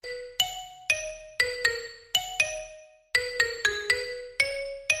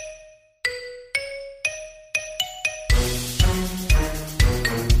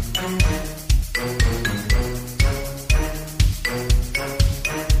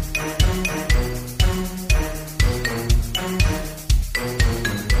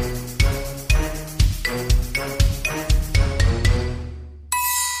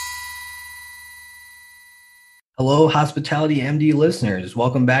Hello, Hospitality MD listeners.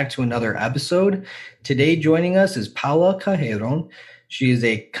 Welcome back to another episode. Today, joining us is Paula Cajeron. She is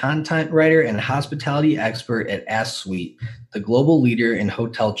a content writer and hospitality expert at Ask Suite, the global leader in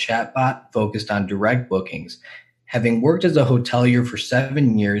hotel chatbot focused on direct bookings. Having worked as a hotelier for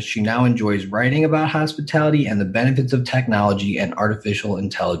 7 years, she now enjoys writing about hospitality and the benefits of technology and artificial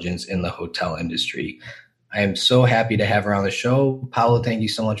intelligence in the hotel industry. I am so happy to have her on the show. Paula, thank you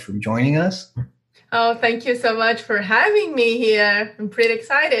so much for joining us. Oh, thank you so much for having me here. I'm pretty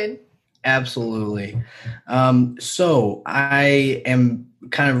excited. Absolutely. So I am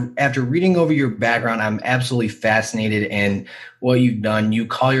kind of, after reading over your background, I'm absolutely fascinated in what you've done. You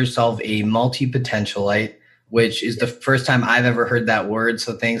call yourself a multi-potentialite, which is the first time I've ever heard that word.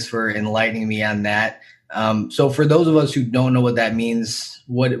 So thanks for enlightening me on that. So for those of us who don't know what that means,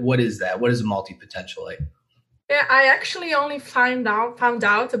 what is that? What is a multi-potentialite? Yeah, I actually only found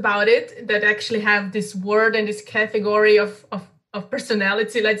out about it, that actually have this word and this category of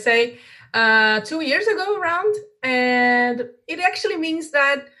personality, let's say, 2 years ago around. And it actually means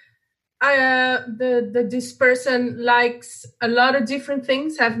that this person likes a lot of different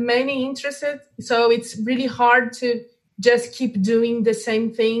things, have many interests. So it's really hard to just keep doing the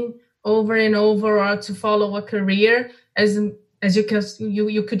same thing over and over, or to follow a career. As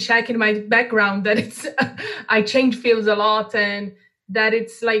you could check in my background that it's I change fields a lot, and that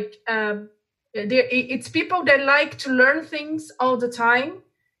it's like it's people that like to learn things all the time,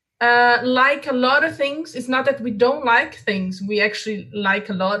 like a lot of things. It's not that we don't like things; we actually like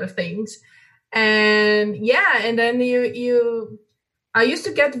a lot of things, and yeah. And then I used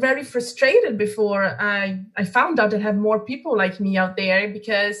to get very frustrated before I found out that I have more people like me out there,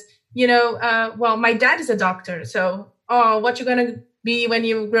 because well, my dad is a doctor, so. Oh, what you gonna be when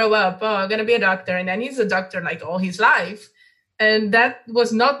you grow up? Oh, I'm gonna be a doctor. And then he's a doctor like all his life. And that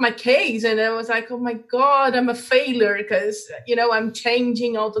was not my case. And I was like, oh my God, I'm a failure because, I'm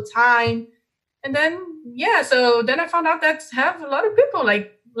changing all the time. And then, so then I found out that have a lot of people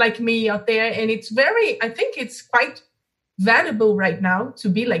like me out there. And I think it's quite valuable right now to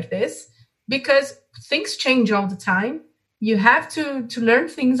be like this, because things change all the time. You have to learn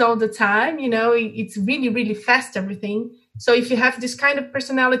things all the time. It's really, really fast, everything. So if you have this kind of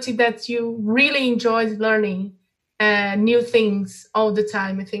personality that you really enjoy learning new things all the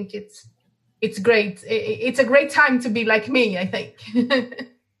time, I think it's great. It's a great time to be like me, I think.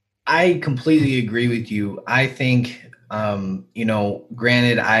 I completely agree with you. I think,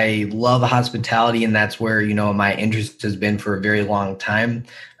 granted, I love hospitality, and that's where, my interest has been for a very long time.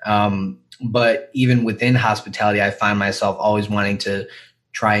 But even within hospitality, I find myself always wanting to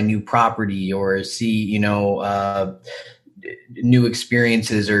try a new property or see, new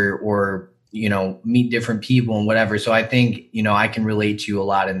experiences or meet different people and whatever. So I think, I can relate to you a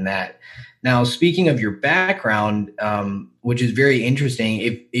lot in that. Now, speaking of your background, which is very interesting,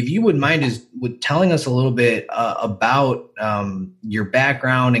 if you would mind just telling us a little bit about your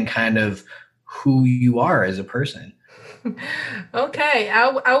background and kind of who you are as a person. Okay,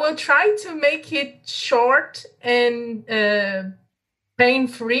 I will try to make it short and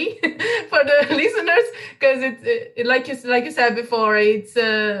pain-free for the listeners, because it like you said before, it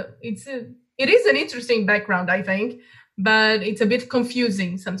is an interesting background, I think, but it's a bit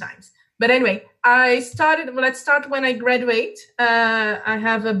confusing sometimes. But anyway, let's start when I graduate. I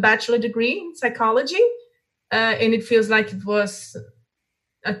have a bachelor degree in psychology, and it feels like it was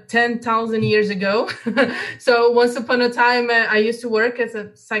 10,000 years ago. So once upon a time, I used to work as a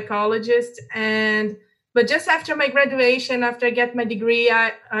psychologist, but just after my graduation, after I got my degree,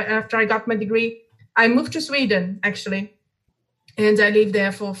 I moved to Sweden, actually, and I lived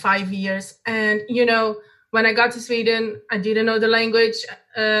there for 5 years. And when I got to Sweden, I didn't know the language,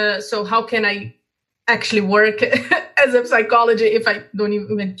 so how can I actually work as a psychologist if I don't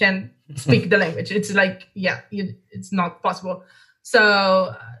even can speak the language? It's like, it's not possible.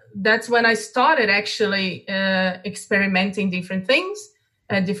 So that's when I started actually experimenting different things,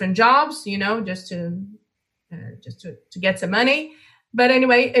 different jobs, just to get some money. But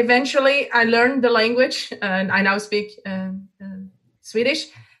anyway, eventually I learned the language, and I now speak Swedish.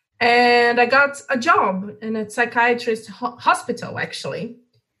 And I got a job in a psychiatrist hospital, actually.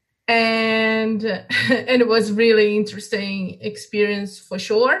 And it was really interesting experience for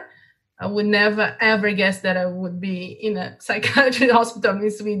sure. I would never, ever guess that I would be in a psychiatric hospital in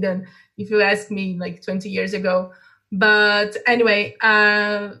Sweden if you asked me like 20 years ago. But anyway,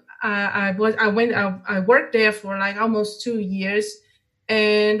 I worked there for like almost 2 years.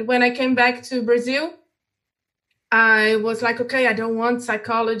 And when I came back to Brazil, I was like, okay, I don't want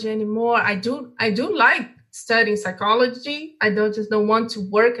psychology anymore. I do like studying psychology. I don't want to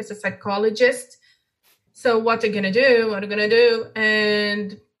work as a psychologist. So what are you going to do? What are you going to do?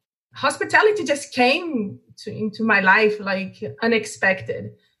 And hospitality just came into my life like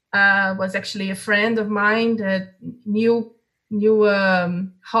unexpected. Was actually a friend of mine that knew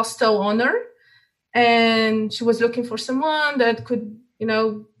hostel owner, and she was looking for someone that could,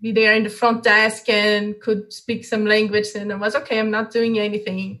 be there in the front desk and could speak some language. And I was okay. I'm not doing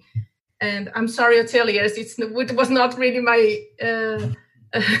anything. And I'm sorry, hoteliers. It was not really my.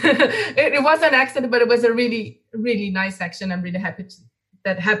 It was an accident, but it was a really, really nice action. I'm really happy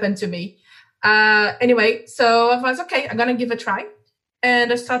that happened to me. Anyway, so I was okay. I'm gonna give it a try,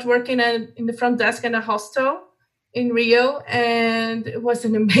 and I started working in the front desk in a hostel in Rio, and it was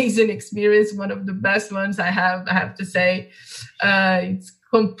an amazing experience. One of the best ones I have to say. It's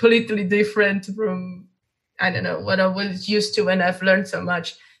completely different from, I don't know, what I was used to, and I've learned so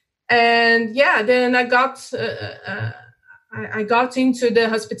much. And yeah, then I got into the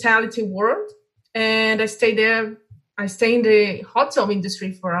hospitality world, and I stayed there. I stayed in the hotel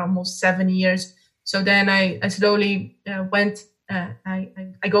industry for almost 7 years. So then I slowly went.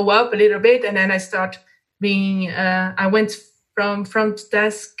 I go up a little bit, and then I start being. I went from front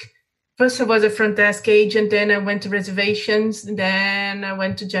desk. First, I was a front desk agent. Then I went to reservations. Then I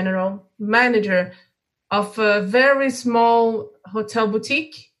went to general manager of a very small hotel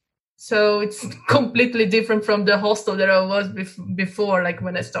boutique. So it's completely different from the hostel that I was before, like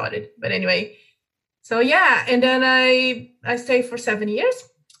when I started. But anyway, so yeah, and then I stayed for 7 years,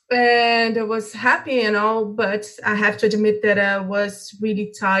 and I was happy and all, but I have to admit that I was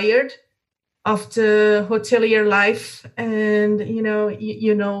really tired of the hotelier life. And you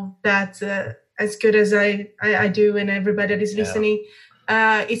know that as good as I do, and everybody that is listening,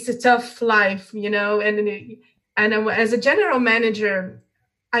 it's a tough life, and as a general manager,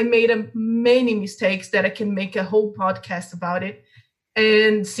 I made many mistakes that I can make a whole podcast about it.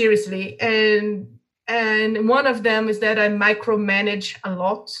 And seriously, and one of them is that I micromanage a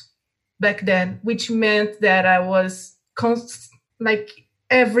lot back then, which meant that I was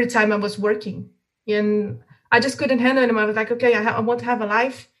every time I was working, and I just couldn't handle it. I was like, okay, I want to have a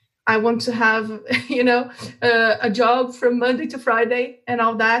life. I want to have, a job from Monday to Friday and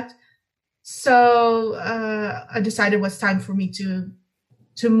all that. So I decided it was time for me to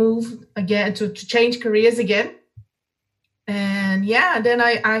move again, to change careers again. And yeah, then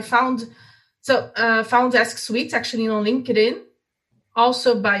I found Desk Suite actually on LinkedIn,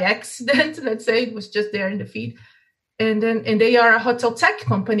 also by accident. Let's say it was just there in the feed. And they are a hotel tech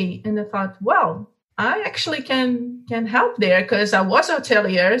company. And I thought, well, I actually can help there, because I was a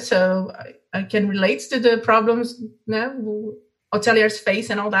hotelier, so I can relate to the problems hoteliers face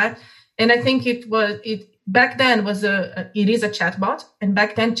and all that. And I think it back then it is a chatbot, and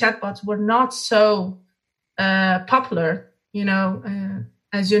back then chatbots were not so popular.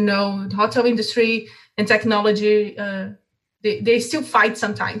 As you know, the hotel industry and technology, they still fight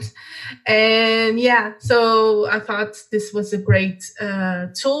sometimes. And yeah, so I thought this was a great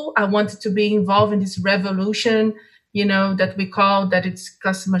tool. I wanted to be involved in this revolution, that we call that it's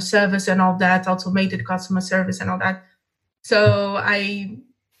customer service and all that, automated customer service and all that. So I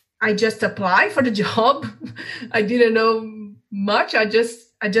just applied for the job. I didn't know much. I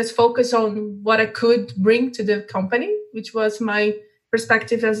just focused on what I could bring to the company, which was my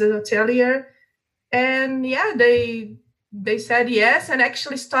perspective as a hotelier. And yeah, they said yes, and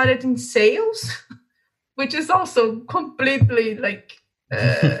actually started in sales, which is also completely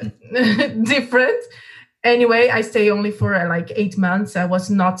different. Anyway, I stay only for 8 months. I was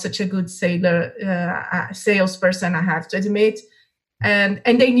not such a good salesperson, I have to admit. And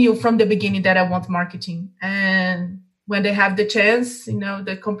they knew from the beginning that I want marketing. And when they have the chance,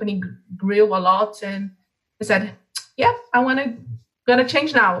 the company grew a lot, and I said, yeah, gonna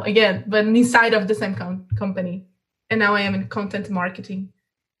change now again, but inside of the same company. And now I am in content marketing.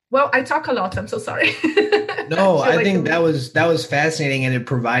 Well, I talk a lot. I'm so sorry. No, I think that was fascinating, and it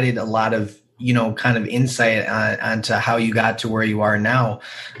provided a lot of kind of insight onto how you got to where you are now.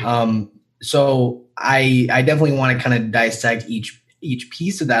 So I definitely want to kind of dissect each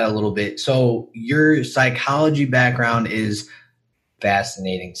piece of that a little bit. So your psychology background is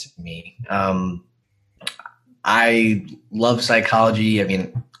fascinating to me. I love psychology. I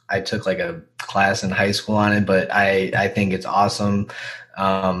mean, I took a class in high school on it, but I think it's awesome.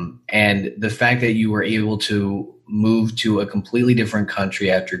 And the fact that you were able to move to a completely different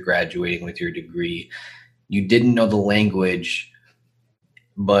country after graduating with your degree, you didn't know the language,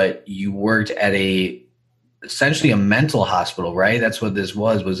 but you worked at essentially a mental hospital, right? That's what this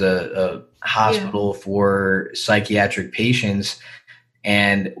was a hospital for psychiatric patients.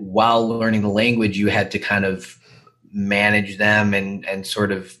 And while learning the language, you had to kind of manage them and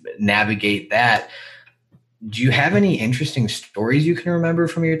sort of navigate that. Do you have any interesting stories you can remember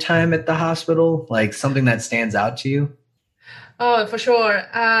from your time at the hospital? Like something that stands out to you? Oh, for sure.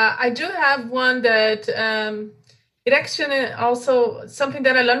 I do have one that it actually also something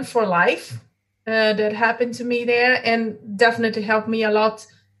that I learned for life that happened to me there and definitely helped me a lot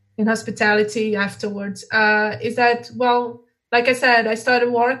in hospitality afterwards. Is that, well, like I said, I started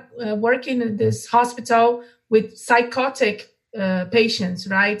working in this hospital with psychotic patients,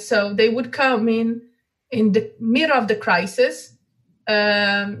 right? So they would come in the middle of the crisis,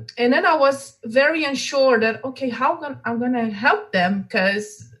 and then I was very unsure that, okay, I'm gonna help them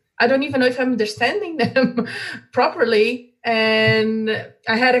because I don't even know if I'm understanding them properly. And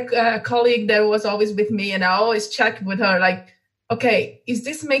I had a colleague that was always with me, and I always checked with her, like, okay, is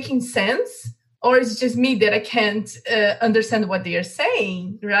this making sense? Or is it just me that I can't understand what they are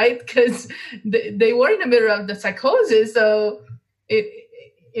saying, right? Because they were in the middle of the psychosis, so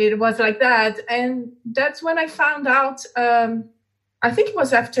it was like that. And that's when I found out. I think it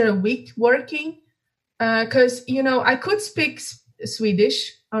was after a week working, because I could speak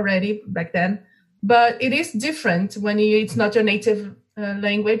Swedish already back then, but it is different when it's not your native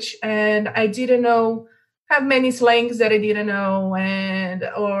language, and I didn't have many slangs that I didn't know, and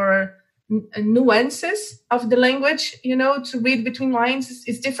or nuances of the language. To read between lines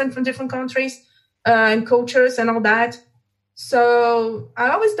is different from different countries and cultures and all that. So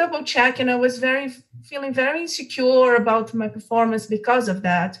I always double check, and I was feeling very insecure about my performance because of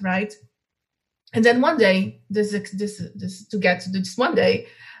that, right? And then one day, this to get to this one day,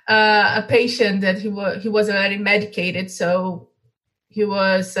 a patient that he was already medicated, so he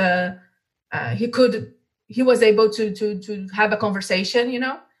was he was able to have a conversation,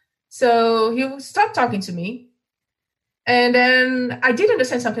 So he stopped talking to me, and then I did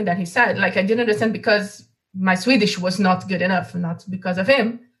understand something that he said. Like, I didn't understand because my Swedish was not good enough, not because of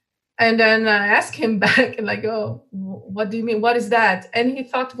him. And then I asked him back, and like, oh, what do you mean? What is that? And he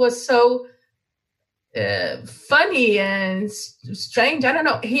thought was so funny and strange. I don't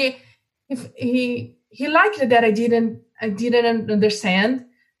know. He liked it that I didn't understand,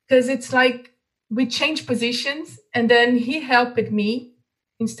 because it's like we changed positions, and then he helped me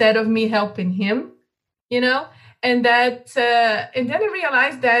instead of me helping him, And that and then I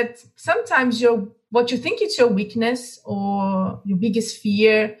realized that sometimes what you think is your weakness or your biggest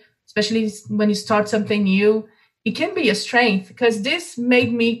fear, especially when you start something new, it can be a strength, because this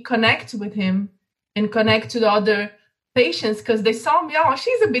made me connect with him and connect to the other patients, because they saw me, oh,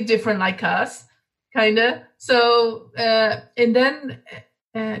 she's a bit different like us, kind of. So, and then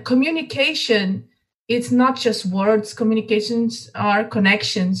communication, it's not just words. Communications are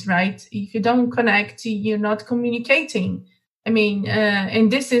connections, right? If you don't connect, you're not communicating. I mean,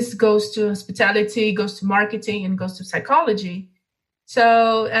 and goes to hospitality, goes to marketing, and goes to psychology.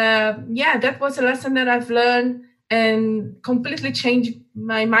 So, that was a lesson that I've learned and completely changed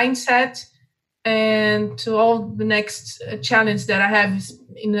my mindset. And to all the next challenge that I have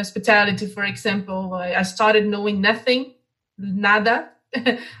in hospitality, for example, I started knowing nada,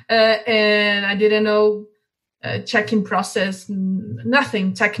 and I didn't know check-in process,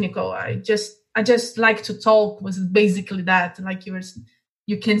 nothing technical. I just like to talk, was basically that, like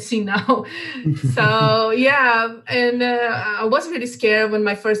you can see now. So and I was really scared when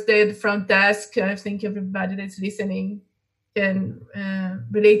my first day at the front desk. I think everybody that's listening can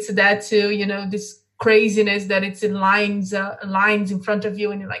relate to that too. This craziness that it's in lines in front of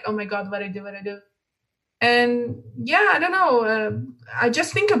you, and you're like, oh my God, what I do. And I don't know. I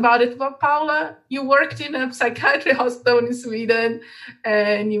just think about it. Well, Paula, you worked in a psychiatry hospital in Sweden,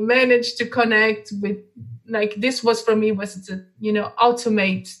 and you managed to connect with, like, this was for me was the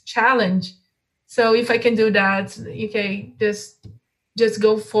ultimate challenge. So if I can do that, okay, just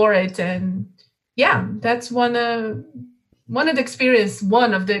go for it. And that's one of the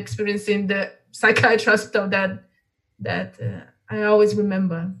experience in the psychiatry hospital that I always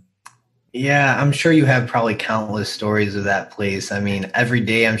remember. Yeah, I'm sure you have probably countless stories of that place. I mean, every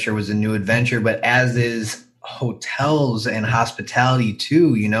day I'm sure was a new adventure, but as is hotels and hospitality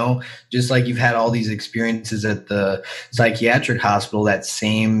too, just like you've had all these experiences at the psychiatric hospital, that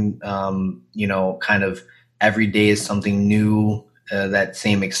same, kind of every day is something new. That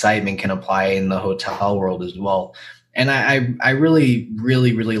same excitement can apply in the hotel world as well. And I really,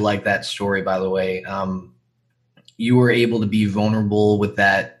 really, really like that story, by the way. You were able to be vulnerable with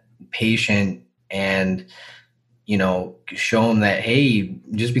that patient and show them that, hey,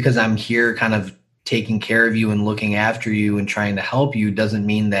 just because I'm here kind of taking care of you and looking after you and trying to help you doesn't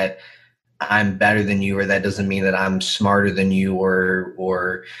mean that I'm better than you, or that doesn't mean that I'm smarter than you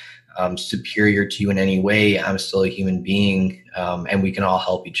or superior to you in any way. I'm still a human being, and we can all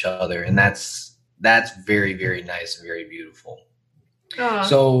help each other. And that's that's very, very nice and very beautiful. Oh,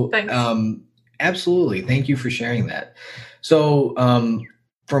 So, thanks. absolutely. Thank you for sharing that. So,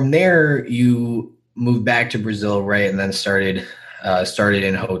 from there, you moved back to Brazil, right? And then started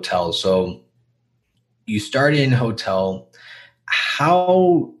in hotels. So you started in hotel.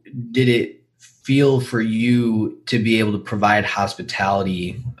 How did it feel for you to be able to provide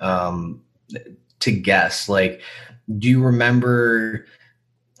hospitality to guests? Like, do you remember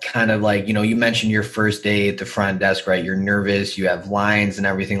kind of like, you mentioned your first day at the front desk, right? You're nervous, you have lines and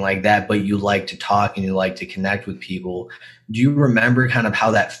everything like that, but you like to talk and you like to connect with people. Do you remember kind of how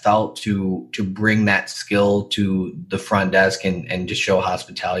that felt to bring that skill to the front desk and to show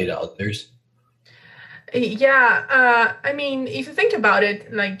hospitality to others? Yeah, I mean, if you think about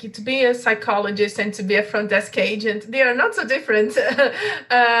it, like to be a psychologist and to be a front desk agent, they are not so different.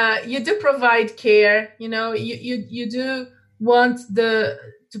 You do provide care, you do want to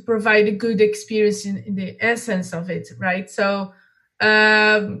provide a good experience in the essence of it, right? So,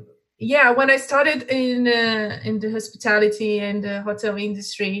 yeah, when I started in the hospitality and the hotel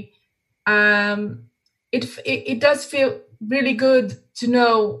industry, um, it does feel really good to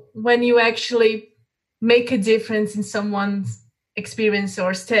know when you actually make a difference in someone's experience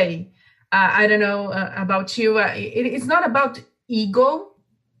or stay. I don't know about you. It's not about ego,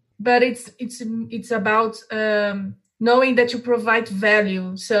 but it's about knowing that you provide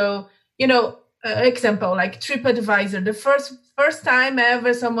value. So example like TripAdvisor. The first time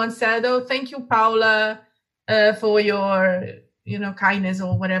ever someone said, "Oh, thank you, Paula, for your kindness,"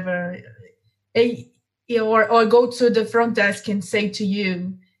 or whatever, Eh, or go to the front desk and say to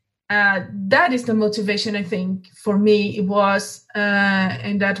you, that is the motivation. I think for me it was,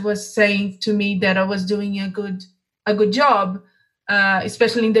 and that was saying to me that I was doing a good job,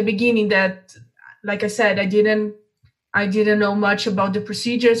 especially in the beginning. That, like I said, I didn't know much about the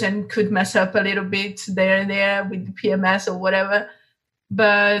procedures and could mess up a little bit there and there with the PMS or whatever.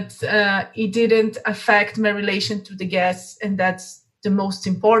 But it didn't affect my relation to the guests, and that's the most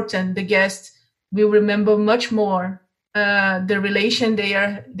important. The guests will remember much more the relation they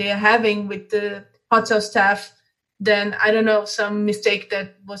are having with the hotel staff than, I don't know, some mistake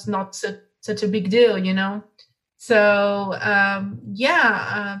that was not such a big deal. So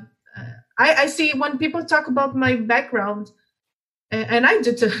yeah, I see when people talk about my background, and I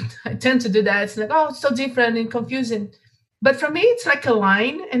tend to do that. It's like, oh, it's so different and confusing, but for me, it's like a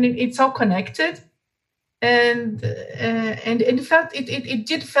line, and it's all connected. And it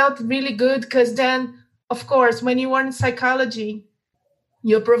did felt really good, because then, of course, when you are in psychology,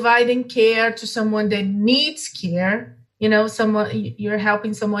 you're providing care to someone that needs care. Someone, you're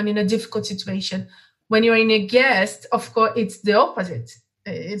helping someone in a difficult situation. When you're in a guest, of course, it's the opposite.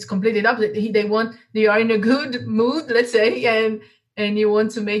 It's completely the opposite. They are in a good mood, let's say, and you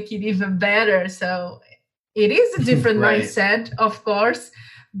want to make it even better. So it is a different Right. mindset, of course,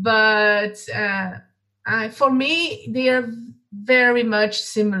 but for me, they are very much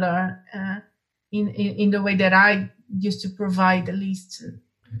similar in the way that I used to provide, at least.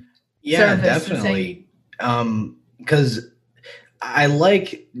 Yeah, Service, let's say. definitely. Because I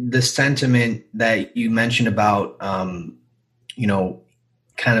like the sentiment that you mentioned about,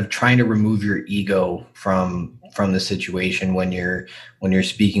 kind of trying to remove your ego from the situation when you're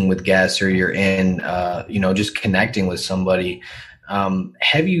speaking with guests, or you're in, just connecting with somebody.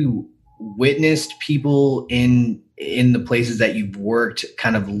 Have you witnessed people in the places that you've worked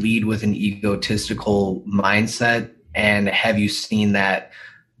kind of lead with an egotistical mindset, and have you seen that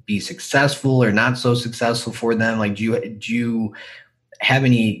be successful or not so successful for them? Like, do you have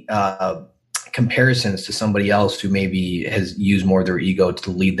any comparisons to somebody else who maybe has used more of their ego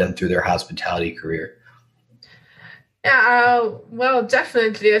to lead them through their hospitality career? Yeah, well,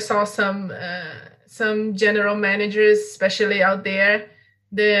 definitely. I saw some general managers, especially out there.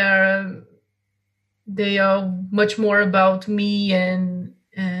 They are they are much more about me, and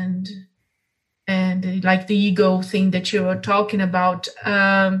like the ego thing that you were talking about.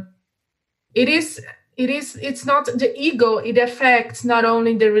 It's not the ego. It affects not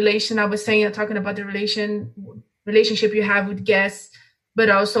only the relation. I was saying, talking about the relationship you have with guests, but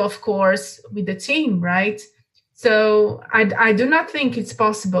also, of course, with the team, right? So I do not think it's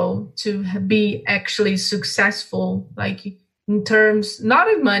possible to be actually successful, like in terms,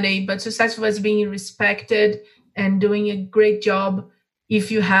 not of money, but successful as being respected and doing a great job. If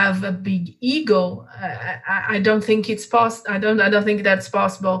you have a big ego, I don't think it's possible. I don't think that's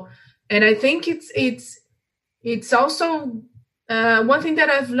possible. And I think it's also one thing that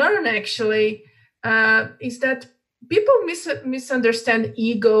I've learned, actually, is that people misunderstand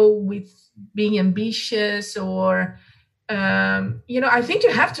ego with being ambitious, or I think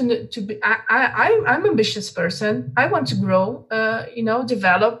you have to be. I'm an ambitious person. I want to grow.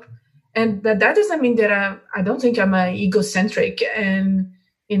 Develop, and that doesn't mean that I don't think I'm egocentric, and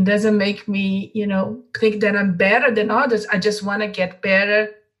it doesn't make me think that I'm better than others. I just want to get better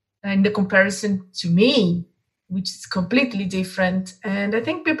in the comparison to me, which is completely different. And I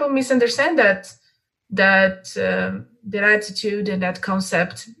think people misunderstand that attitude and that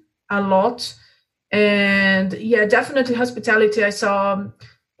concept a lot. And yeah, definitely hospitality. I saw,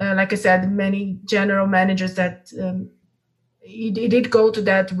 like I said, many general managers that they did go to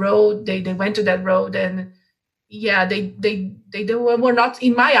that road. They went to that road, and yeah, they were not,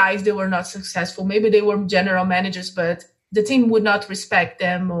 in my eyes, they were not successful. Maybe they were general managers, but the team would not respect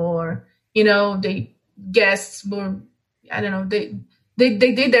them, or the guests were, I don't know, they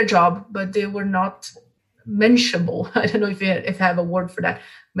did their job, but they were not mentionable. I don't know if I have a word for that,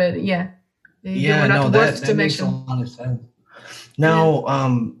 but yeah. They were not worth to makes mention. a lot of sense. Now,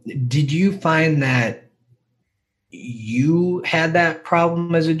 did you find that you had that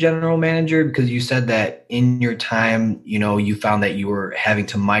problem as a general manager? Because you said that in your time, you found that you were having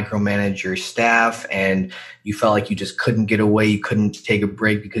to micromanage your staff, and you felt like you just couldn't get away. You couldn't take a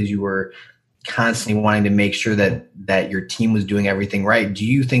break because you were constantly wanting to make sure that your team was doing everything right. Do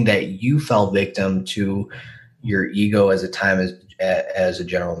you think that you fell victim to your ego as a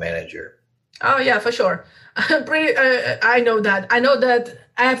general manager? Oh yeah, for sure. I know that. I know that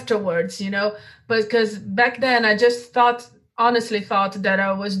afterwards, but because back then I just honestly thought that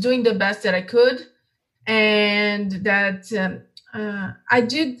I was doing the best that I could, and that I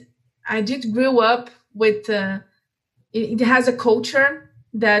did grow up with. It has a culture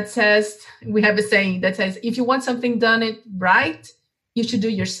that says, we have a saying that says, if you want something done it right, you should do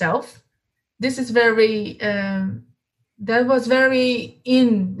yourself. This is very. That was very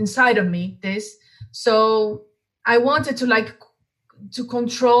inside of me, this. So I wanted to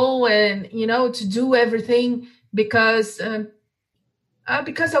control and, to do everything because I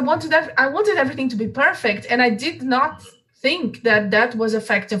wanted everything to be perfect. And I did not think that was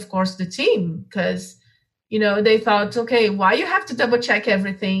affecting, of course, the team, because, they thought, okay, why you have to double check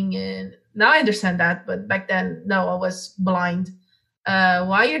everything? And now I understand that. But back then, no, I was blind.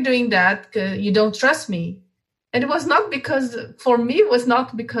 Why you're doing that? 'Cause you don't trust me. And it was not because, for me, it was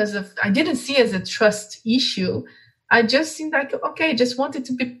not because of, I didn't see it as a trust issue. I just seemed like, okay, just wanted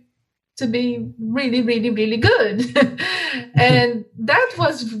to be really, really, really good. And that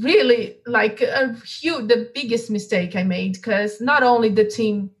was really like the biggest mistake I made, because not only the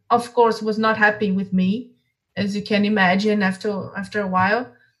team, of course, was not happy with me, as you can imagine, after a while.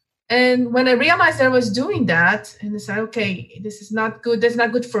 And when I realized I was doing that, and I said, okay, this is not good. That's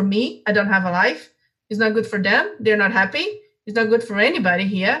not good for me. I don't have a life. It's not good for them. They're not happy. It's not good for anybody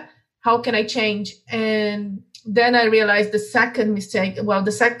here. How can I change? And then I realized the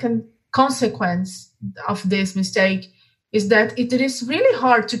second consequence of this mistake is that it is really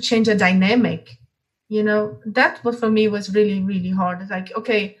hard to change a dynamic. That for me was really, really hard. It's like,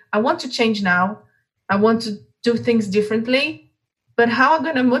 okay, I want to change now. I want to do things differently. But how am I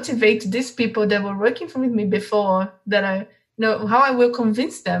going to motivate these people that were working with me before, that how I will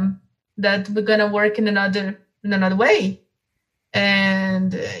convince them that we're going to work in another way?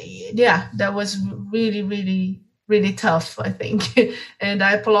 And that was really, really, really tough, I think. And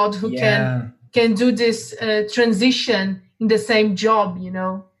I applaud who can do this transition in the same job,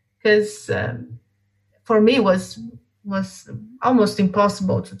 because for me was almost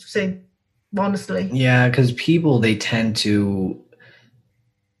impossible to say, honestly. Yeah, because people, they tend to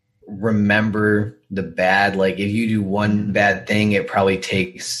remember the bad. Like if you do one bad thing, it probably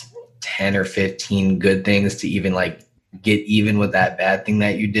takes 10 or 15 good things to even get even with that bad thing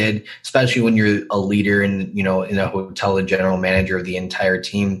that you did, especially when you're a leader and, in a hotel, the general manager of the entire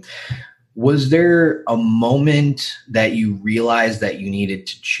team. Was there a moment that you realized that you needed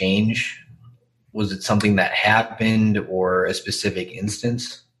to change? Was it something that happened or a specific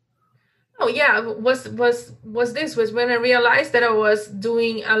instance? Oh yeah, was when I realized that I was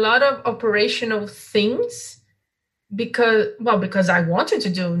doing a lot of operational things because I wanted to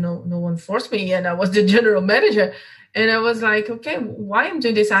do. No one forced me, and I was the general manager. And I was like, okay, why I'm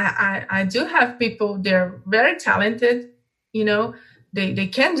doing this? I do have people, they're very talented, they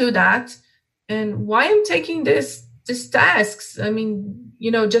can do that. And why I'm taking these tasks? I mean,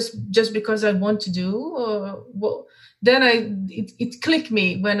 just because I want to do. Then it clicked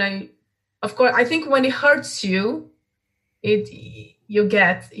me when of course, I think when it hurts you, you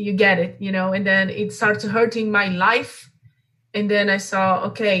get it, and then it starts hurting my life. And then I saw,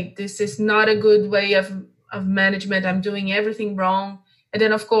 okay, this is not a good way of management. I'm doing everything wrong. And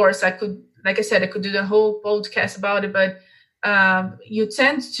then, of course, I could like I said, I could do the whole podcast about it, but you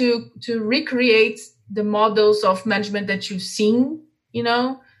tend to recreate the models of management that you've seen,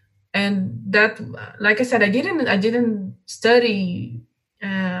 and that, like I said, I didn't study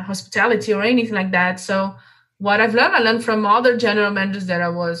hospitality or anything like that. So what I learned from other general managers that I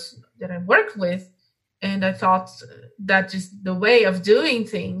worked with, and I thought that is the way of doing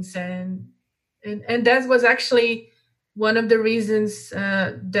things, and that was actually one of the reasons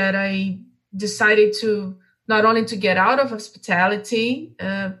that I decided to not only to get out of hospitality,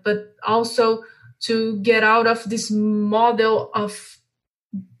 but also to get out of this model of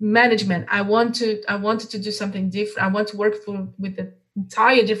management. I wanted to do something different. I want to work with an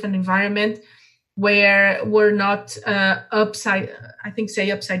entire different environment where we're not upside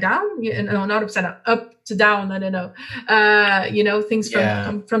down. No, not upside down, up to down. I don't know. Things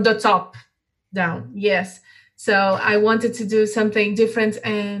from the top down. Yes. So I wanted to do something different,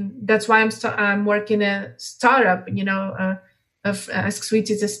 and that's why I'm working a startup. Ask Suite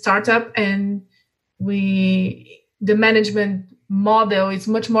is a startup, and the management model is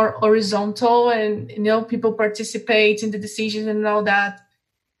much more horizontal, and people participate in the decisions and all that.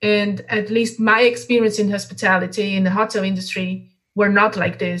 And at least my experience in hospitality in the hotel industry were not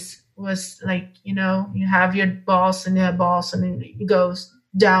like this. It was like you have your boss and your boss, and then it goes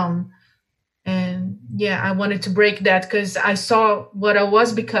down. And I wanted to break that because I saw what I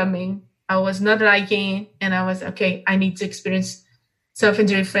was becoming. I was not liking, and I was okay. I need to experience something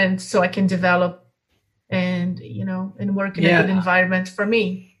different so I can develop and work in a good environment for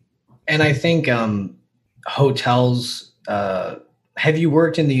me. And I think hotels. Have you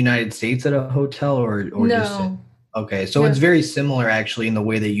worked in the United States at a hotel or no? Just okay, so it's very similar actually in the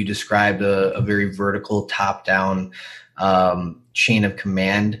way that you described a very vertical top-down chain of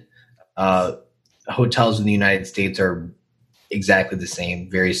command. Hotels in the United States are exactly the same,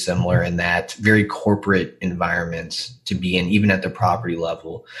 very similar in that very corporate environments to be in, even at the property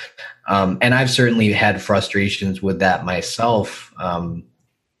level. And I've certainly had frustrations with that myself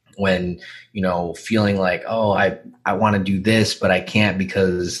when, feeling like, oh, I want to do this, but I can't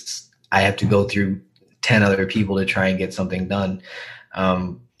because I have to go through 10 other people to try and get something done.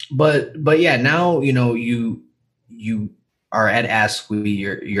 But yeah, now, you are at Ask Suite,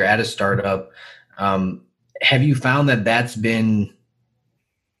 you're at a startup. Have you found that that's been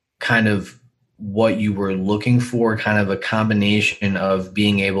kind of what you were looking for, kind of a combination of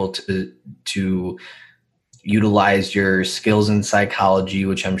being able to utilize your skills in psychology,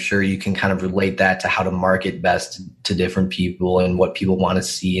 which I'm sure you can kind of relate that to how to market best to different people and what people want to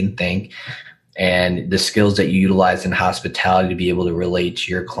see and think, and the skills that you utilize in hospitality to be able to relate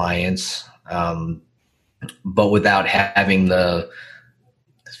to your clients, but without having the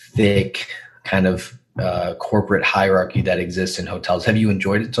thick kind of corporate hierarchy that exists in hotels. Have you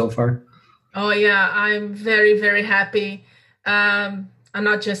enjoyed it so far? Oh yeah, I'm very, very happy. I'm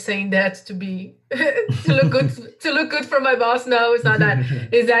not just saying that to be to look good for my boss. No, it's not that.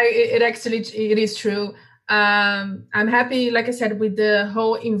 It is true. I'm happy, like I said, with the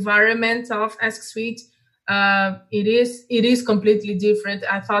whole environment of Ask Suite. It is completely different.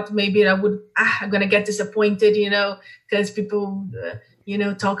 I thought maybe I'm gonna get disappointed, because people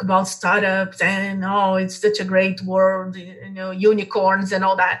talk about startups and it's such a great world, unicorns and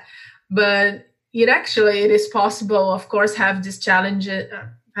all that. But it is possible, of course, have this challenge,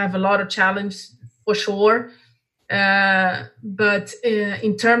 have a lot of challenge for sure. But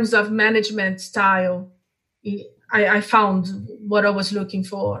in terms of management style, I found what I was looking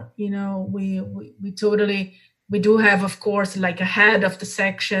for. We do have, of course, like a head of the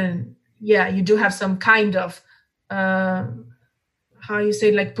section. Yeah, you do have some kind of how you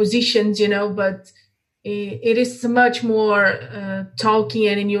say, like positions, but it is much more talking,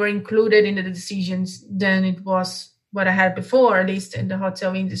 and you are included in the decisions than it was what I had before, at least in the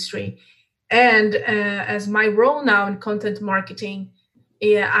hotel industry. And as my role now in content marketing,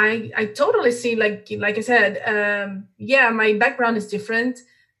 I totally see, like I said, my background is different,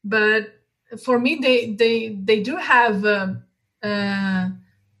 but for me, they do have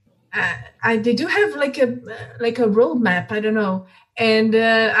they do have like a roadmap. I don't know. And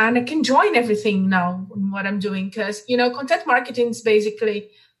I can join everything now in what I'm doing, because content marketing is basically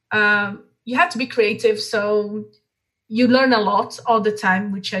you have to be creative, so you learn a lot all the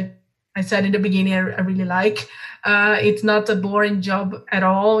time, which I said in the beginning I really like. It's not a boring job at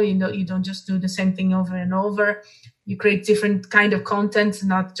all. You don't just do the same thing over and over. You create different kind of content,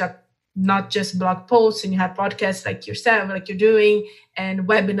 not just blog posts, and you have podcasts like yourself, like you're doing, and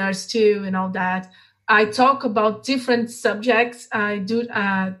webinars too, and all that. I talk about different subjects. I do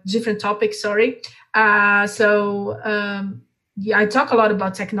different topics. Sorry. So yeah, I talk a lot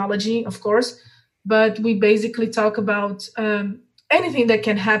about technology, of course, but we basically talk about anything that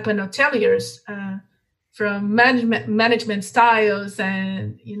can happen hoteliers, from management styles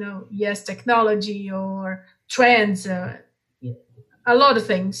and, yes, technology or trends, a lot of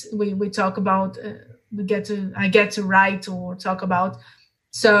things we talk about. I get to write or talk about.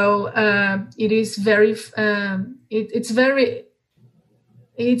 So it is very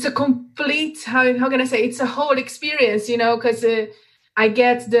it's a complete, how can I say, it's a whole experience, because I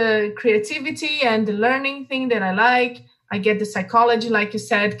get the creativity and the learning thing that I like. I get the psychology, like you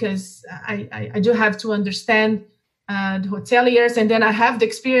said, because I do have to understand the hoteliers, and then I have the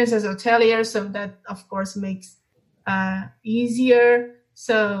experience as a hotelier, so that of course makes easier.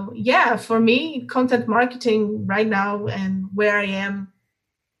 So yeah, for me, content marketing right now and where I am,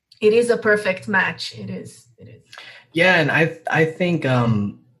 it is a perfect match. It is. Yeah, and I think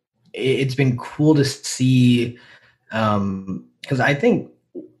it's been cool to see, because I think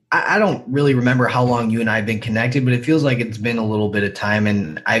I don't really remember how long you and I have been connected, but it feels like it's been a little bit of time,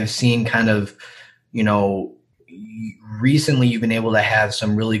 and I've seen kind of, recently you've been able to have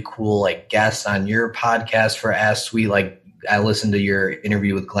some really cool like guests on your podcast for Ask Suite. Like I listened to your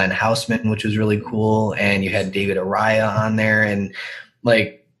interview with Glenn Hausman, which was really cool, and you had David Araya on there, and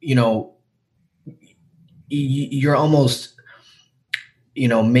like, you're almost,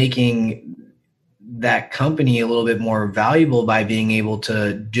 making that company a little bit more valuable by being able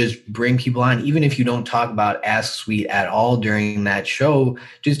to just bring people on, even if you don't talk about Ask Suite at all during that show,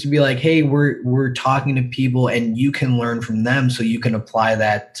 just to be like, hey, we're talking to people and you can learn from them, so you can apply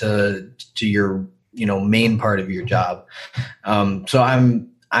that to your, main part of your job. So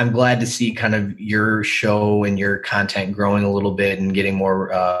I'm glad to see kind of your show and your content growing a little bit and getting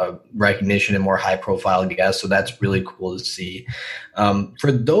more recognition and more high profile guests. So that's really cool to see.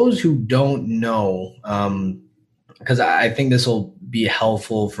 For those who don't know, because I think this will be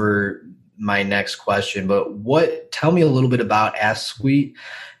helpful for my next question, but tell me a little bit about Ask Suite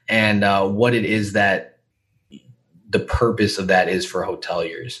and what it is that the purpose of that is for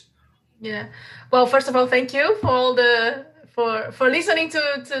hoteliers. Yeah. Well, first of all, thank you for all for listening to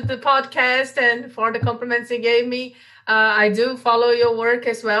the podcast and for the compliments you gave me. I do follow your work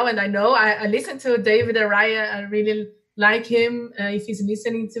as well. And I know I listen to David Araya. I really like him. If he's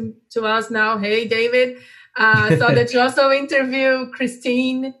listening to us now, hey, David. So that you also interview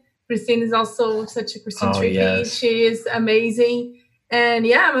Christine. Christine is also such a Christine Trippi. Yes. She is amazing. And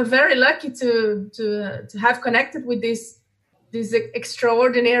yeah, I'm very lucky to have connected with these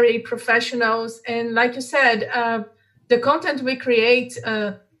extraordinary professionals. And like you said, the content we create,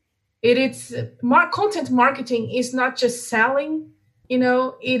 content marketing is not just selling,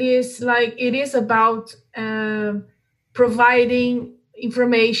 it is about providing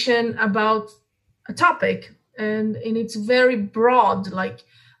information about a topic, and it's very broad.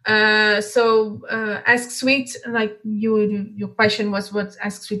 Ask Suite, like your question was what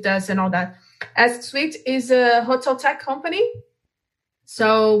Ask Suite does and all that. Ask Suite is a hotel tech company.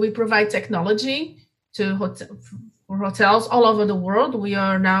 So we provide technology to hotels all over the world. We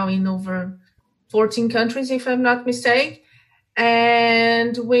are now in over 14 countries, if I'm not mistaken.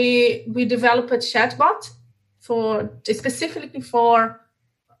 And we develop a chatbot specifically for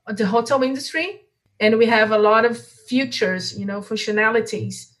the hotel industry. And we have a lot of features,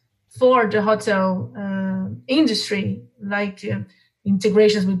 functionalities for the hotel industry, like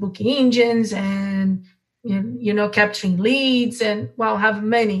integrations with booking engines and, capturing leads, and have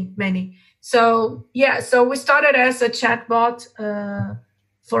many. So we started as a chatbot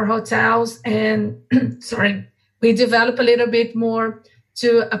for hotels, and we develop a little bit more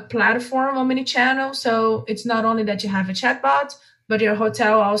to a platform omnichannel. So it's not only that you have a chatbot, but your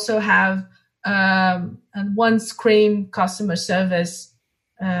hotel also have a one-screen customer service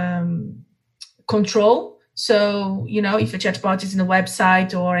control. So, if a chatbot is in a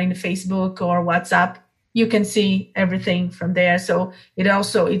website or in Facebook or WhatsApp, you can see everything from there. So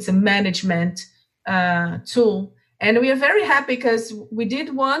it's a management tool. And we are very happy because we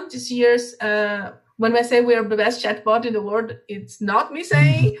did one this year's, when I say we are the best chatbot in the world, it's not me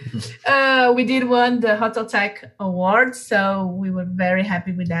saying. We did one, the Hotel Tech Award. So we were very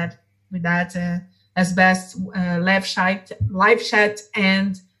happy with that as best live chat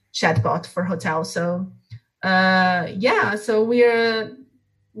and chatbot for hotels. So so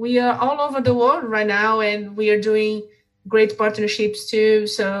we are all over the world right now, and we are doing great partnerships too.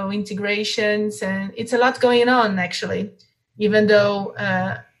 So integrations, and it's a lot going on actually, even though,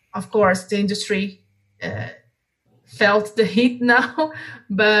 of course, the industry felt the heat now,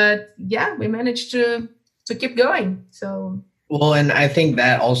 but yeah, we managed to keep going. So, well, and I think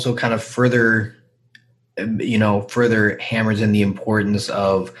that also kind of further further hammers in the importance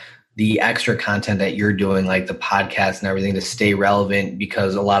of the extra content that you're doing, like the podcast and everything, to stay relevant,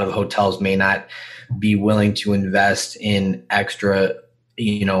 because a lot of hotels may not be willing to invest in extra,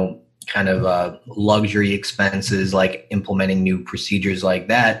 kind of luxury expenses like implementing new procedures like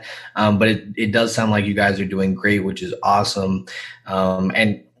that. But it does sound like you guys are doing great, which is awesome.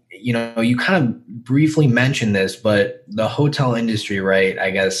 And you kind of briefly mentioned this, but the hotel industry, right,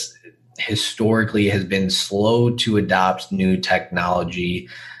 I guess historically has been slow to adopt new technology.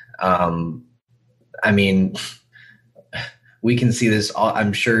 I mean, we can see this.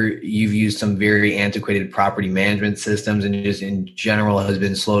 I'm sure you've used some very antiquated property management systems, and just in general has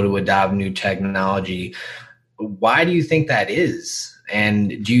been slow to adopt new technology. Why do you think that is?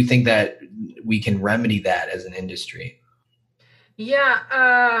 And do you think that we can remedy that as an industry?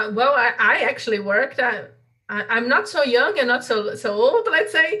 Yeah, well, I actually worked at, I'm not so young and not so old,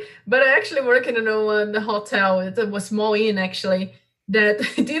 let's say, but I actually worked in the hotel. It was small inn actually that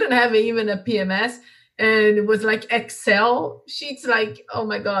didn't have even a PMS, and it was like Excel sheets. Like, oh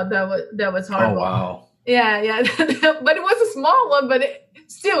my god, that was horrible. Oh wow. Yeah, but it was a small one. But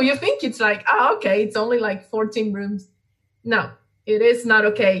still, you think it's like, okay, it's only like 14 rooms. No, it is not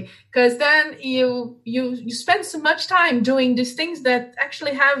okay, because then you spend so much time doing these things that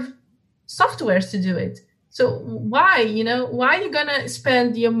actually have softwares to do it. So why are you gonna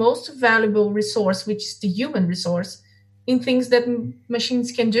spend your most valuable resource, which is the human resource, in things that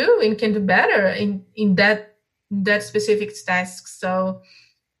machines can do and can do better in that specific task? So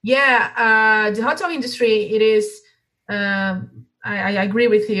yeah, the hotel industry, it is, I agree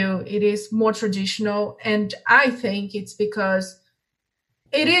with you, it is more traditional, and I think it's because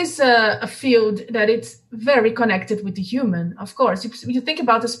it is a field that it's very connected with the human. Of course, you think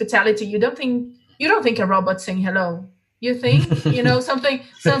about hospitality, you don't think a robot saying hello. You think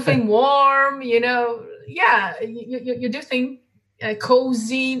something warm. Yeah, you do think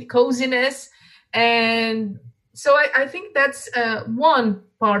coziness, and so I think that's one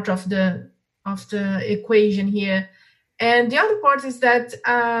part of the equation here, and the other part is that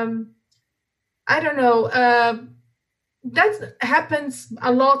I don't know. That happens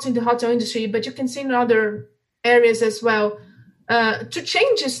a lot in the hotel industry, but you can see in other areas as well. To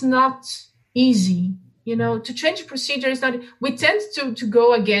change is not easy. To change a procedure is not. We tend to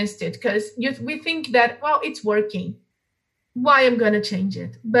go against it because we think that, well, it's working. Why I'm going to change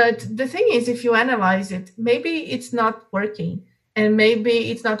it? But the thing is, if you analyze it, maybe it's not working, and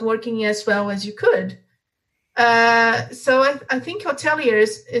maybe it's not working as well as you could. So I think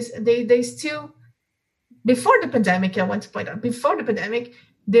hoteliers they still. Before the pandemic, I want to point out, before the pandemic,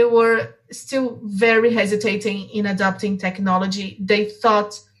 they were still very hesitating in adopting technology. They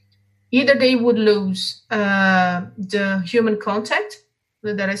thought either they would lose the human contact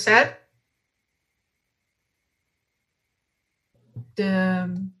that I said,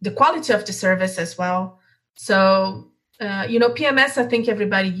 the quality of the service as well. So, PMS, I think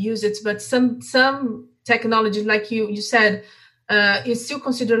everybody uses it, but some technology, like you said, is still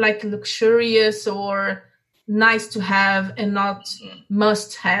considered like luxurious or nice to have and not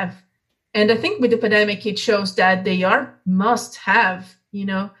must have. And I think with the pandemic, it shows that they are must have,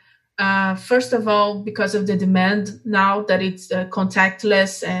 first of all, because of the demand now that it's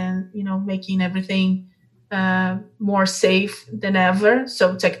contactless and, making everything more safe than ever.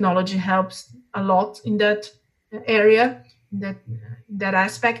 So technology helps a lot in that area, that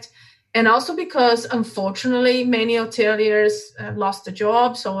aspect. And also because, unfortunately, many hoteliers lost the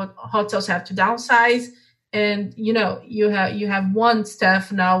job, so hotels have to downsize. And you have one staff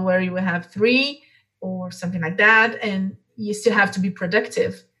now where you have 3 or something like that, and you still have to be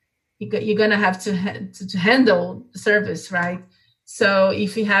productive. You're gonna have to handle the service, right? So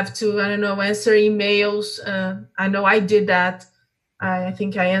if you have to, answer emails, I know I did that. I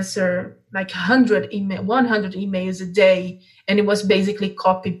think I answer like 100 emails a day, and it was basically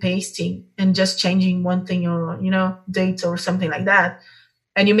copy pasting and just changing one thing or date or something like that.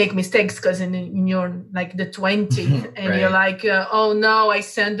 And you make mistakes because in your like the 20th, and right. You're like, oh no, I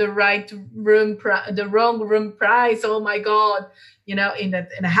sent the wrong room price. Oh my god, and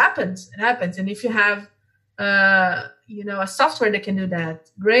it happens. It happens. And if you have a software that can do that,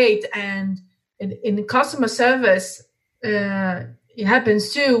 great. And in customer service, it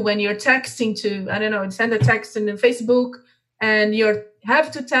happens too when you're texting to send a text in Facebook, and you have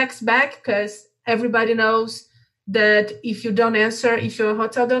to text back because everybody knows that if your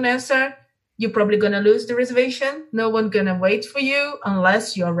hotel don't answer, you're probably going to lose the reservation. No one's going to wait for you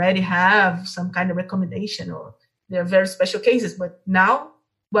unless you already have some kind of recommendation, or there are very special cases. But now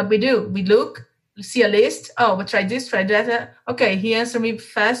what we do, we look, see a list. Oh, we try this, try that. Okay, he answered me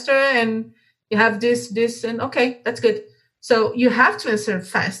faster, and you have this, and okay, that's good. So you have to answer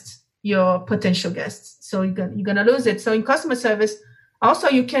fast your potential guests. So you're gonna lose it. So in customer service, also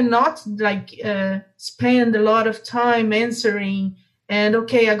you cannot like spend a lot of time answering. And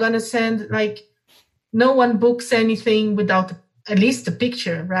okay, I'm gonna send like no one books anything without at least a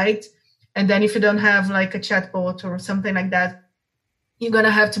picture, right? And then if you don't have like a chatbot or something like that, you're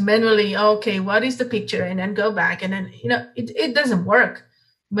gonna have to manually, okay, what is the picture, and then go back, and then it doesn't work.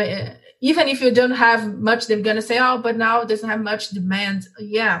 But even if you don't have much, they're gonna say, oh, but now it doesn't have much demand.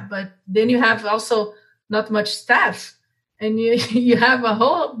 Yeah, but then you have also not much staff, and you you have a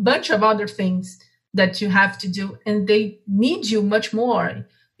whole bunch of other things that you have to do, and they need you much more.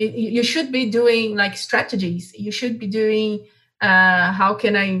 You should be doing like strategies. You should be doing how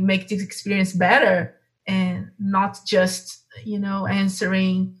can I make this experience better, and not just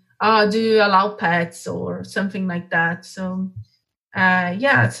answering, do you allow pets or something like that. So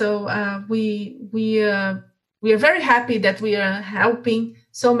we are very happy that we are helping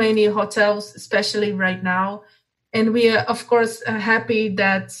so many hotels, especially right now, and we are of course happy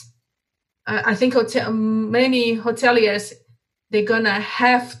that I think many hoteliers, they're gonna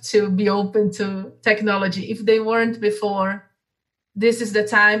have to be open to technology. If they weren't before, this is the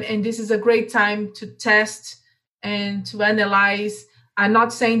time, and this is a great time to test and to analyze. I'm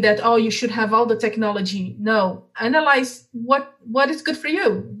not saying that, oh, you should have all the technology. No, analyze what is good for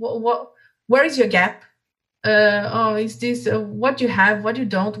you. Where is your gap? Is this what you have, what you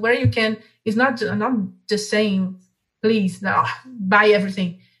don't, where you can? It's not just saying, please, no, buy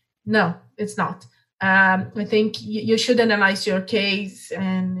everything. No, it's not. I think you should analyze your case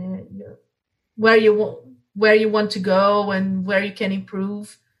and where you want to go and where you can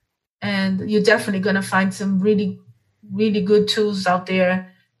improve. And you're definitely going to find some really, really good tools out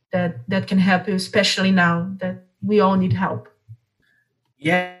there that can help you, especially now that we all need help.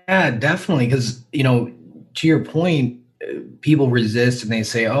 Yeah, definitely. Because, to your point, people resist and they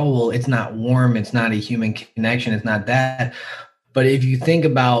say, oh, well, it's not warm. It's not a human connection. It's not that. But if you think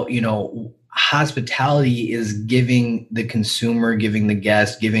about, hospitality is giving the consumer, giving the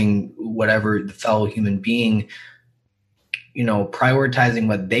guest, giving whatever the fellow human being, prioritizing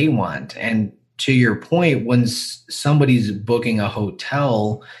what they want. And to your point, when somebody's booking a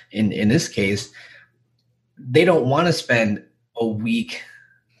hotel, in this case, they don't want to spend a week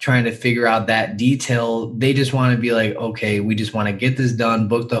trying to figure out that detail. They just want to be like, okay, we just want to get this done,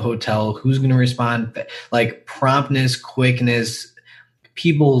 book the hotel, who's going to respond, like promptness, quickness.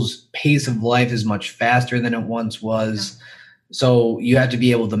 People's pace of life is much faster than it once was. So you have to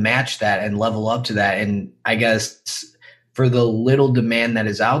be able to match that and level up to that. And I guess for the little demand that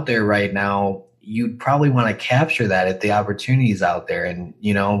is out there right now, you'd probably want to capture that if the opportunity is out there, and,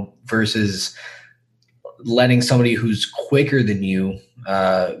 versus letting somebody who's quicker than you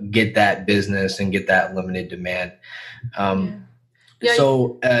get that business and get that limited demand.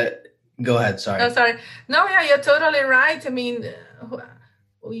 So go ahead. Sorry. Oh, sorry. No, yeah, you're totally right. I mean,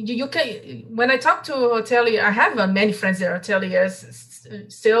 you can, when I talk to a hotelier, I have many friends that are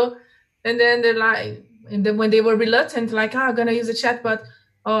hoteliers still, and then they're like, and then when they were reluctant, like, I'm gonna use a chatbot.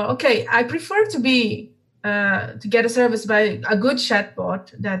 Okay, I prefer to get a service by a good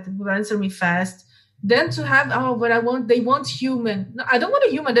chatbot that will answer me fast, than to have they want human. No, I don't want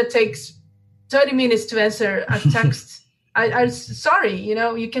a human that takes 30 minutes to answer a text. I'm sorry,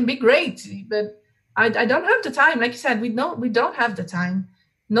 you can be great, but I don't have the time. Like you said, we don't have the time.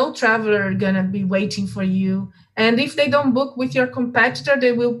 No traveler gonna be waiting for you. And if they don't book with your competitor,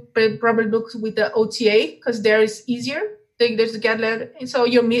 they will probably book with the OTA because there is easier. There's a get letter, and so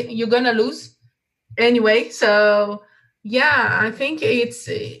you're gonna lose anyway. So yeah, I think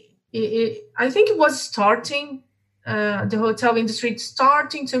I think it was starting the hotel industry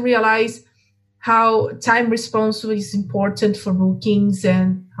starting to realize how time response is important for bookings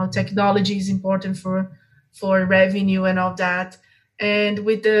and how technology is important for revenue and all that. And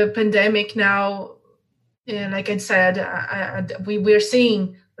with the pandemic now, like I said, we're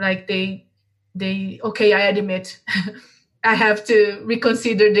seeing like they okay, I admit I have to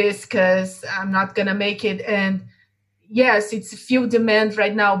reconsider this because I'm not gonna make it. And yes, it's few demand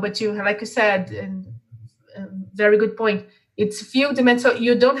right now, but like you said, and very good point, it's few demand, so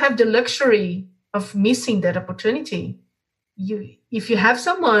you don't have the luxury of missing that opportunity. If you have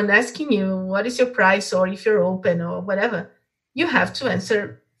someone asking you what is your price, or if you're open or whatever, you have to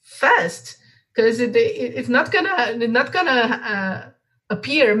answer fast because it's not gonna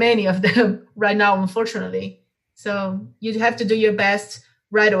appear many of them right now, unfortunately. So you have to do your best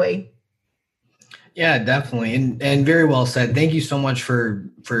right away. Yeah, definitely. And very well said. Thank you so much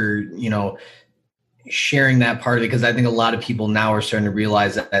for sharing that part of it, because I think a lot of people now are starting to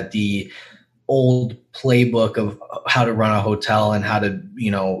realize that the old playbook of how to run a hotel and how to,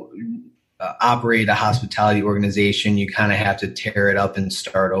 operate a hospitality organization. You kind of have to tear it up and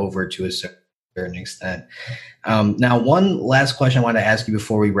start over to a certain extent. Now, one last question I want to ask you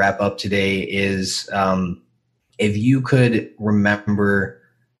before we wrap up today is if you could remember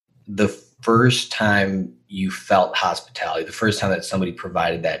the first time you felt hospitality, the first time that somebody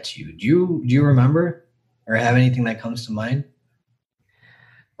provided that to you. Do you remember or have anything that comes to mind?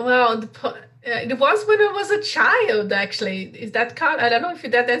 Well, it was when I was a child, actually. Is that count? I don't know if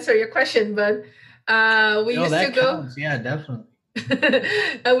that answers your question, but we used to go. Counts. Yeah, definitely.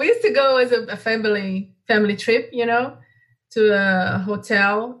 We used to go as a family trip, to a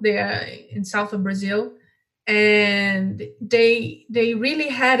hotel there in south of Brazil. And they really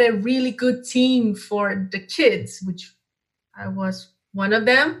had a really good team for the kids, which I was one of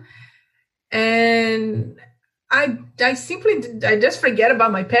them. And I just forget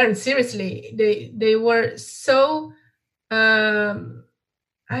about my parents. Seriously, they were so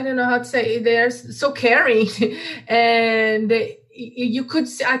I don't know how to say, they're so caring, and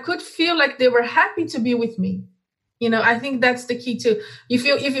I could feel like they were happy to be with me. I think that's the key too.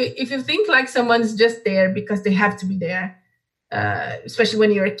 If you think like someone's just there because they have to be there, especially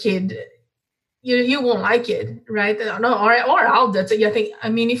when you're a kid, you won't like it, right? No, or out that. I think. I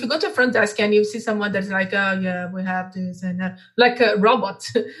mean, if you go to a front desk and you see someone that's like, oh yeah, we have this, and like a robot,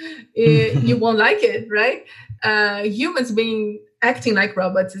 you won't like it, right? Humans acting like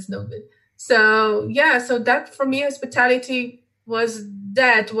robots is no good. So yeah, so that for me, hospitality was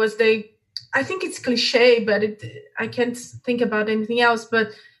I think it's cliche, but I can't think about anything else.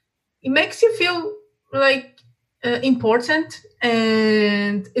 But it makes you feel like important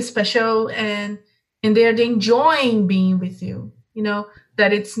and special, and they're enjoying being with you.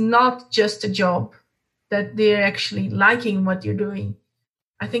 That it's not just a job, that they're actually liking what you're doing.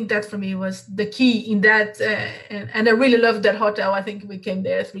 I think that for me was the key in that, and I really loved that hotel. I think we came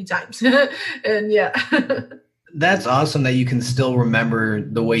there 3 times, and yeah. That's awesome that you can still remember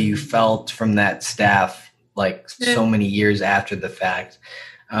the way you felt from that staff, like so many years after the fact.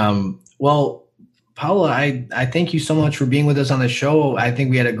 Well, Paula, I thank you so much for being with us on the show. I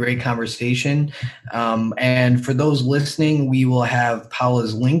think we had a great conversation. And for those listening, we will have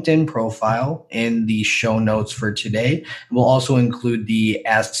Paula's LinkedIn profile in the show notes for today. We'll also include the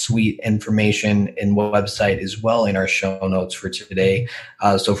Ask Suite information and website as well in our show notes for today.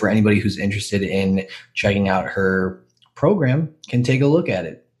 So for anybody who's interested in checking out her program, can take a look at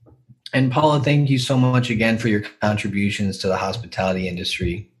it. And Paula, thank you so much again for your contributions to the hospitality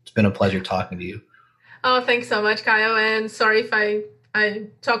industry. It's been a pleasure talking to you. Oh, thanks so much, Kyle. And sorry if I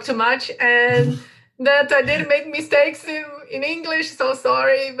talk too much and that I did make mistakes in English. So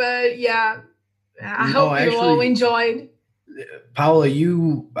sorry. But yeah, I hope you all enjoyed. Paula,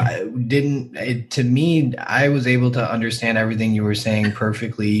 you didn't. To me, I was able to understand everything you were saying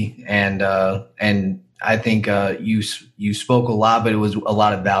perfectly. And I think you spoke a lot, but it was a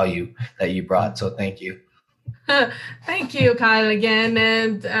lot of value that you brought. So thank you. Thank you, Kyle, again.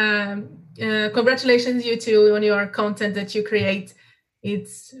 And congratulations, you too, on your content that you create.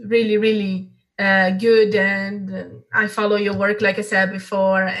 It's really, really good. And I follow your work, like I said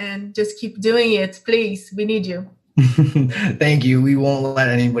before, and just keep doing it. Please, we need you. Thank you. We won't let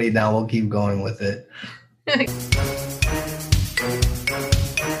anybody down. We'll keep going with it.